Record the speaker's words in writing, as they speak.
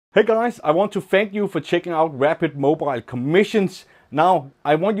Hey guys, I want to thank you for checking out Rapid Mobile Commissions. Now,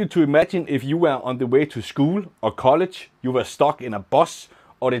 I want you to imagine if you were on the way to school or college, you were stuck in a bus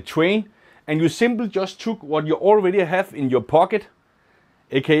or the train, and you simply just took what you already have in your pocket,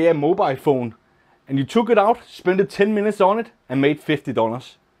 aka a mobile phone, and you took it out, spent 10 minutes on it, and made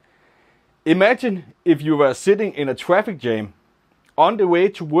 $50. Imagine if you were sitting in a traffic jam on the way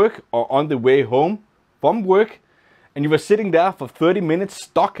to work or on the way home from work, and you were sitting there for 30 minutes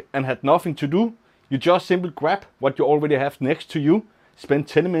stuck and had nothing to do. You just simply grab what you already have next to you, spend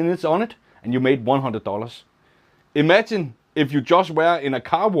 10 minutes on it, and you made $100. Imagine if you just were in a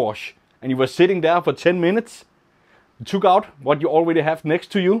car wash and you were sitting there for 10 minutes, you took out what you already have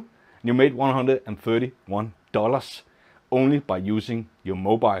next to you, and you made $131 only by using your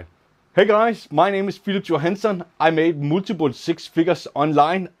mobile. Hey guys, my name is Johansen. I made multiple six figures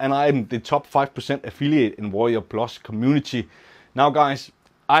online and I am the top 5% affiliate in Warrior Plus community. Now guys,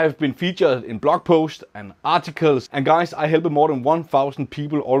 I have been featured in blog posts and articles, and guys, I helped more than 1,000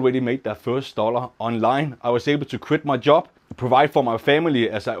 people already make their first dollar online. I was able to quit my job, provide for my family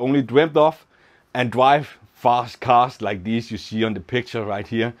as I only dreamt of, and drive fast cars like these you see on the picture right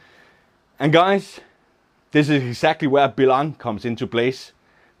here. And guys, this is exactly where Bilang comes into place.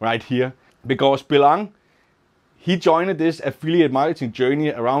 Right here, because Bilang, he joined this affiliate marketing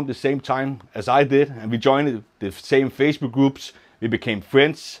journey around the same time as I did, and we joined the same Facebook groups. We became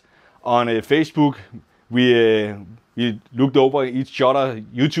friends on Facebook. We looked over each other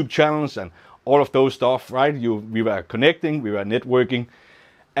YouTube channels and all of those stuff, right? We were connecting, we were networking,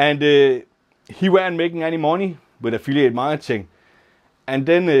 and he weren't making any money with affiliate marketing. And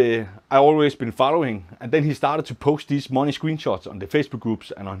then I always been following, and then he started to post these money screenshots on the Facebook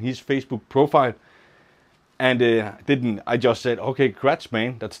groups and on his Facebook profile. And I just said, okay, congrats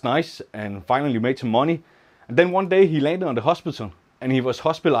man, that's nice, and finally made some money. And then one day he landed on the hospital and he was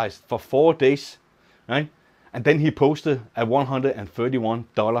hospitalized for 4 days, right? And then he posted a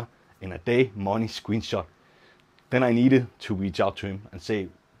 $131 in a day money screenshot. Then I needed to reach out to him and say,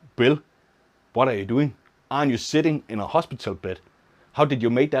 Bill, what are you doing? Aren't you sitting in a hospital bed? How did you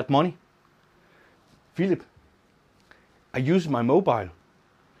make that money? Philip, I used my mobile.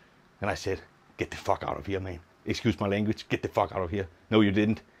 And I said, get the fuck out of here, man. Excuse my language, get the fuck out of here. No, you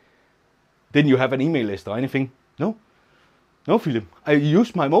didn't. Didn't you have an email list or anything? No. No, Philip, I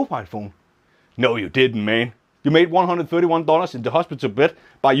used my mobile phone. No, you didn't, man. You made $131 in the hospital bed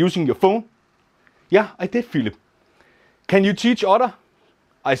by using your phone? Yeah, I did, Philip. Can you teach other?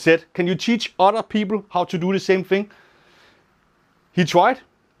 I said, can you teach other people how to do the same thing? He tried.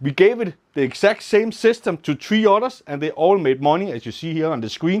 We gave it the exact same system to 3 others, and they all made money, as you see here on the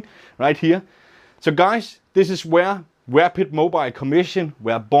screen, right here. So guys, this is where Rapid Mobile Commission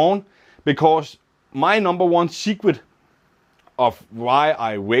were born, because my #1 secret of why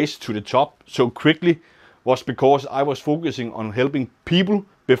I raised to the top so quickly was because I was focusing on helping people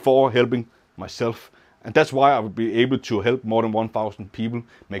before helping myself. And that's why I would be able to help more than 1,000 people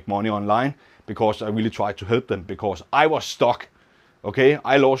make money online, because I really tried to help them, because I was stuck. Okay,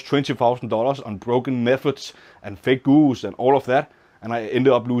 I lost $20,000 on broken methods and fake gurus and all of that, and I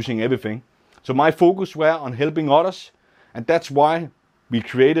ended up losing everything. So my focus were on helping others, and that's why we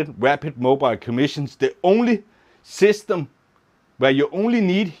created Rapid Mobile Commissions, the only system where you only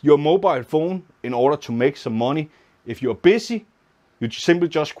need your mobile phone in order to make some money. If you're busy, you simply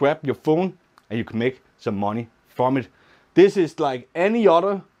just grab your phone and you can make some money from it. This is like any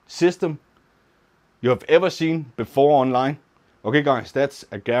other system you have ever seen before online. Okay guys, that's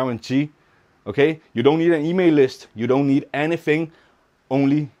a guarantee. Okay, you don't need an email list, you don't need anything,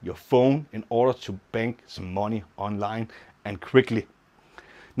 only your phone in order to bank some money online and quickly.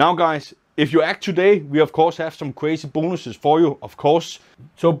 Now guys, if you act today, we of course have some crazy bonuses for you, of course.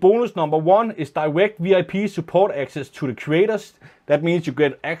 So bonus #1 is direct VIP support access to the creators. That means you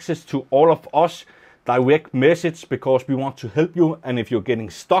get access to all of us, direct message, because we want to help you. And if you're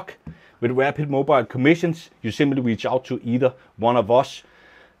getting stuck with Rapid Mobile Commissions, you simply reach out to either one of us.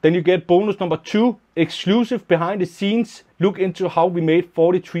 Then you get bonus #2, exclusive behind the scenes. Look into how we made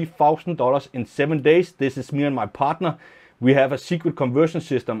 $43,000 in 7 days. This is me and my partner. We have a secret conversion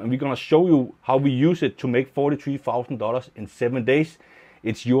system, and we're gonna show you how we use it to make $43,000 in 7 days.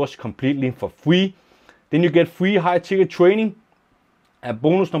 It's yours completely for free. Then you get free high ticket training.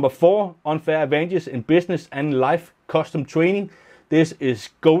 Bonus #4, unfair advantages in business and life custom training. This is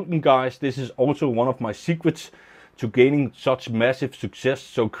golden, guys. This is also one of my secrets to gaining such massive success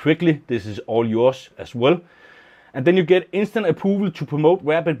so quickly. This is all yours as well. And then you get instant approval to promote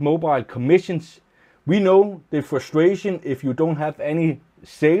Rapid Mobile Commissions. We know the frustration if you don't have any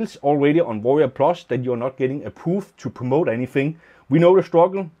sales already on Warrior Plus, that you're not getting approved to promote anything. We know the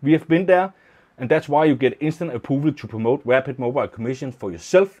struggle, we have been there, and that's why you get instant approval to promote rapid mobile commission for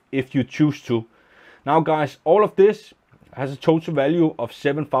yourself if you choose to. Now guys, all of this has a total value of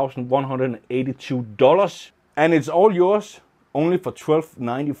 $7,182, and it's all yours only for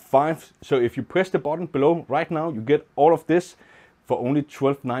 $12.95. So if you press the button below right now, you get all of this for only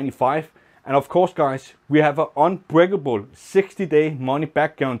 $12.95. And of course guys, we have an unbreakable 60-day money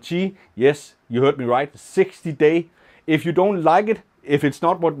back guarantee. Yes, you heard me right, 60-day. If you don't like it, if it's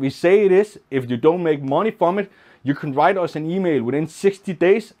not what we say it is, if you don't make money from it, you can write us an email within 60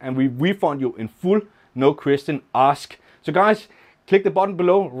 days and we refund you in full, no question asked. So guys, click the button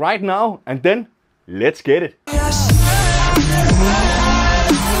below right now and then let's get it.